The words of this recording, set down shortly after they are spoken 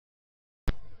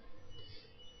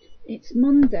It's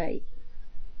Monday,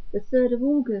 the 3rd of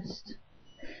August.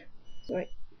 Sorry,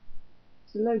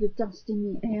 there's a load of dust in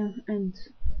the air and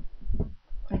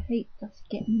I hate dust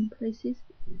getting in places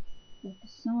like the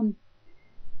sun.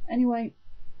 Anyway,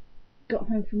 got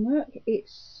home from work.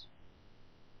 It's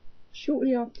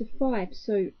shortly after 5,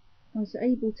 so I was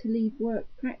able to leave work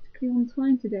practically on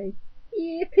time today.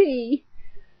 Yippee!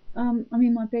 I'm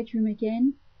in my bedroom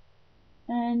again,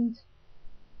 and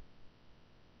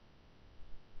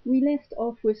we left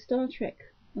off with Star Trek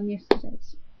on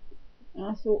yesterday's. And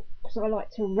I thought, because I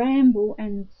like to ramble,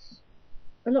 and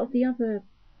a lot of the other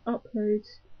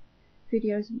uploads,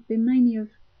 videos have been mainly of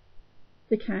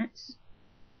the cats,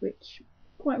 which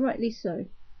quite rightly so.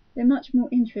 They're much more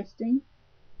interesting,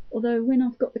 although when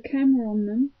I've got the camera on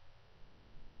them,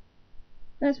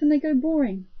 that's when they go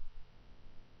boring.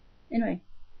 Anyway,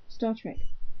 Star Trek.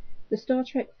 The Star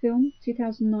Trek film,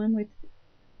 2009, with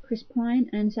Chris Pine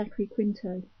and Zachary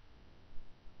Quinto.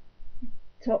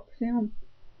 Top film.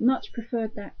 Much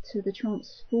preferred that to the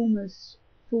Transformers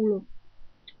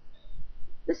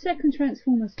the second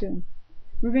Transformers film,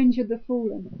 Revenge of the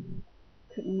Fallen.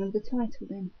 Couldn't remember the title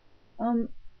then.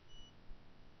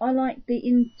 I like the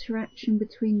interaction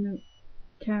between the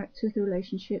characters, the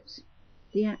relationships,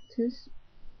 the actors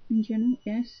in general,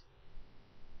 yes.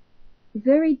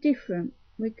 Very different.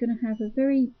 We're going to have a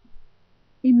very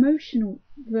emotional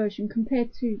version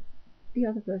compared to the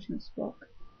other version of Spock.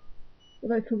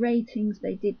 Although for ratings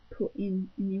they did put in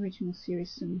the original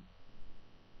series some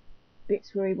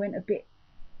bits where he went a bit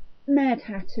Mad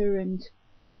Hatter, and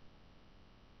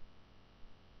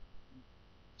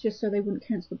just so they wouldn't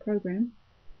cancel the programme.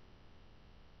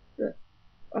 But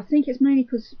I think it's mainly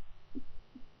because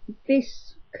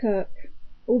this Kirk,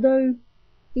 although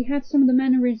he had some of the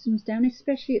mannerisms down,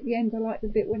 especially at the end. I like the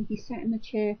bit when he sat in the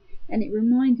chair and it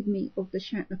reminded me of the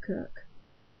Shatner Kirk.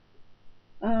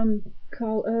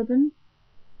 Carl Urban,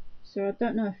 so I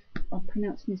don't know if I'm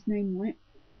pronouncing his name right,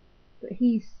 but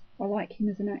I like him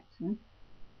as an actor,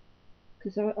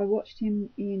 because I watched him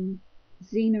in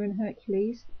Xena and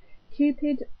Hercules.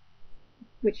 Cupid,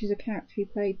 which is a character he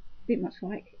played a bit much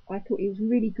like, I thought he was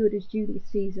really good as Julius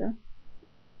Caesar.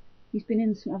 He's been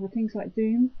in some other things like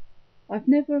Doom. I've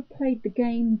never played the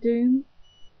game Doom,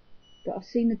 but I've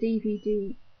seen the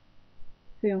DVD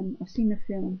film. I've seen the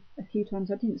film a few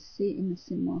times. I didn't see it in the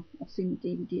cinema. I've seen the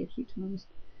DVD a few times.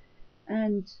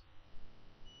 And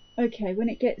okay, when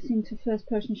it gets into first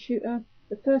person shooter,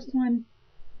 the first time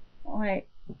I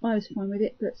was fine with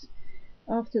it, but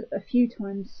after a few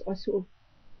times I sort of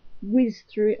whizzed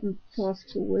through it and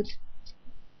fast forward.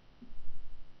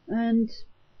 And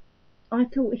I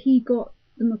thought he got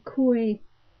the McCoy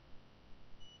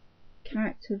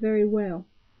character very well.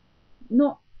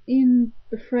 Not in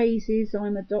the phrases,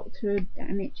 I'm a doctor,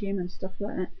 damn it Jim, and stuff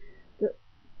like that, but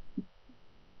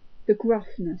the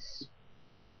gruffness.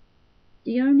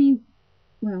 There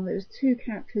was two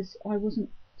characters I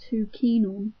wasn't too keen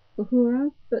on.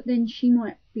 Uhura, but then she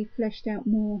might be fleshed out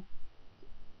more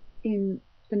in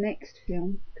the next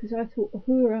film, because I thought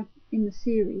Uhura in the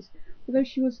series, although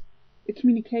she was a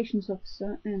communications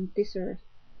officer and this Earth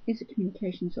is a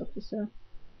communications officer,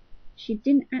 she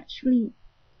didn't actually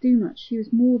do much. She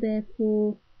was more there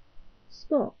for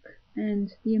Spock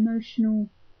and the emotional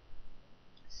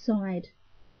side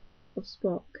of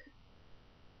Spock.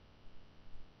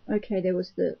 Okay, there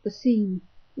was the scene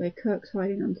where Kirk's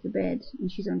hiding under the bed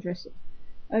and she's undressing.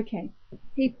 Okay,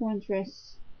 people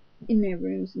undress in their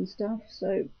rooms and stuff,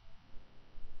 so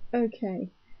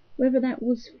okay. Whether that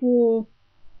was for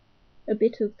a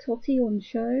bit of totty on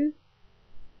show,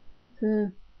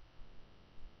 for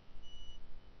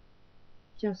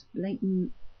just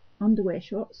blatant underwear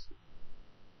shots,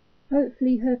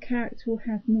 hopefully her character will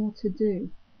have more to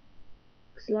do.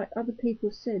 Because like other people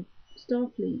have said,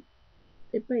 Starfleet,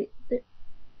 they're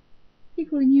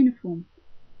people in uniform.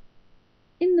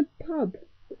 In the pub,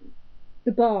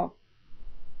 the bar,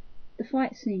 the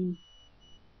fight scene,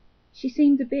 she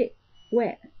seemed a bit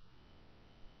wet.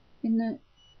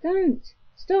 Don't!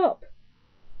 Stop!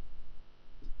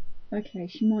 Okay,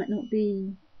 she might not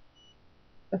be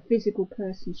a physical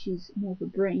person, she's more of a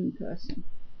brain person.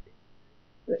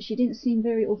 But she didn't seem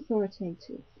very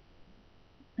authoritative.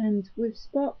 And with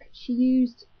Spock, she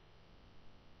used,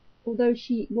 although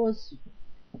she was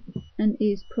and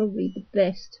is probably the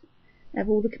best of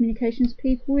all the communications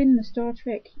people in the Star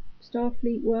Trek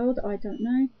Starfleet world, I don't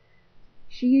know,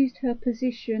 she used her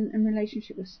position and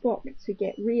relationship with Spock to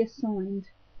get reassigned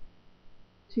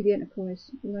to the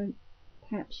Enterprise, although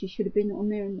perhaps she should have been on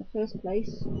there in the first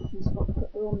place and Spock put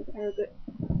her on the Farragut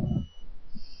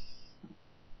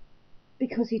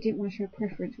because he didn't want to show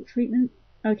preferential treatment.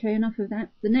 Okay, enough of that.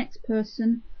 The next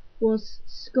person was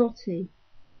Scotty.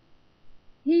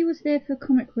 He was there for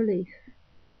comic relief,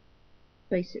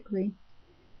 basically,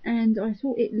 and I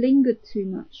thought it lingered too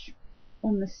much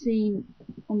on the scene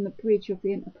on the bridge of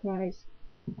the Enterprise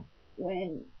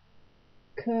when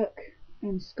Kirk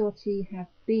and Scotty have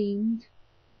beamed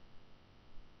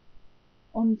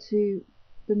onto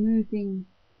the moving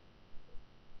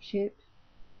ship.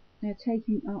 They're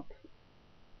taking up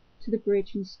to the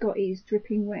bridge and Scotty is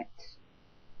dripping wet.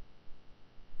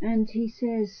 And he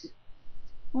says,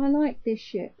 "I like this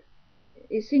ship.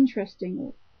 It's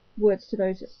interesting." Words to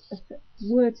that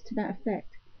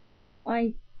effect.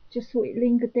 I just thought it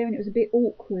lingered there and it was a bit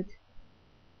awkward.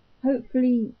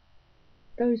 Hopefully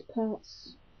those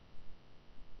parts,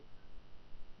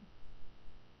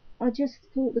 I just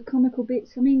thought the comical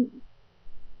bits, I mean,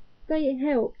 they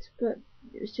helped, but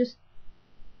it was just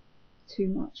too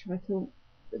much, I thought.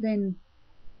 But then,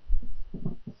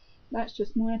 that's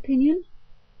just my opinion.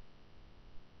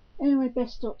 Anyway,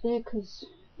 best stop there because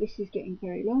this is getting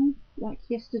very long, like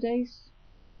yesterday's,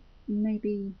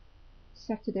 maybe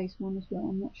Saturday's one as well,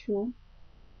 I'm not sure.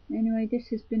 Anyway, this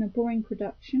has been a boring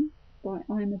production by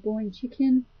I'm a Boring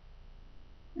Chicken,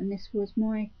 and this was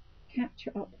my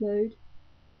capture upload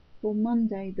for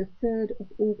Monday the 3rd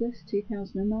of August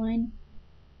 2009.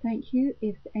 Thank you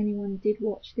if anyone did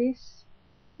watch this.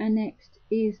 And next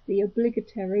is the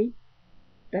obligatory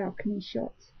balcony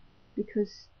shot,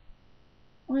 because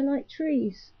I like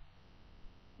trees.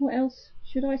 What else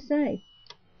should I say?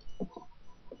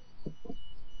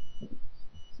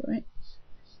 Sorry,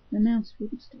 the mouse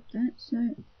wouldn't stop that,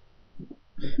 so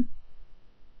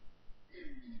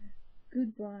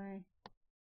goodbye.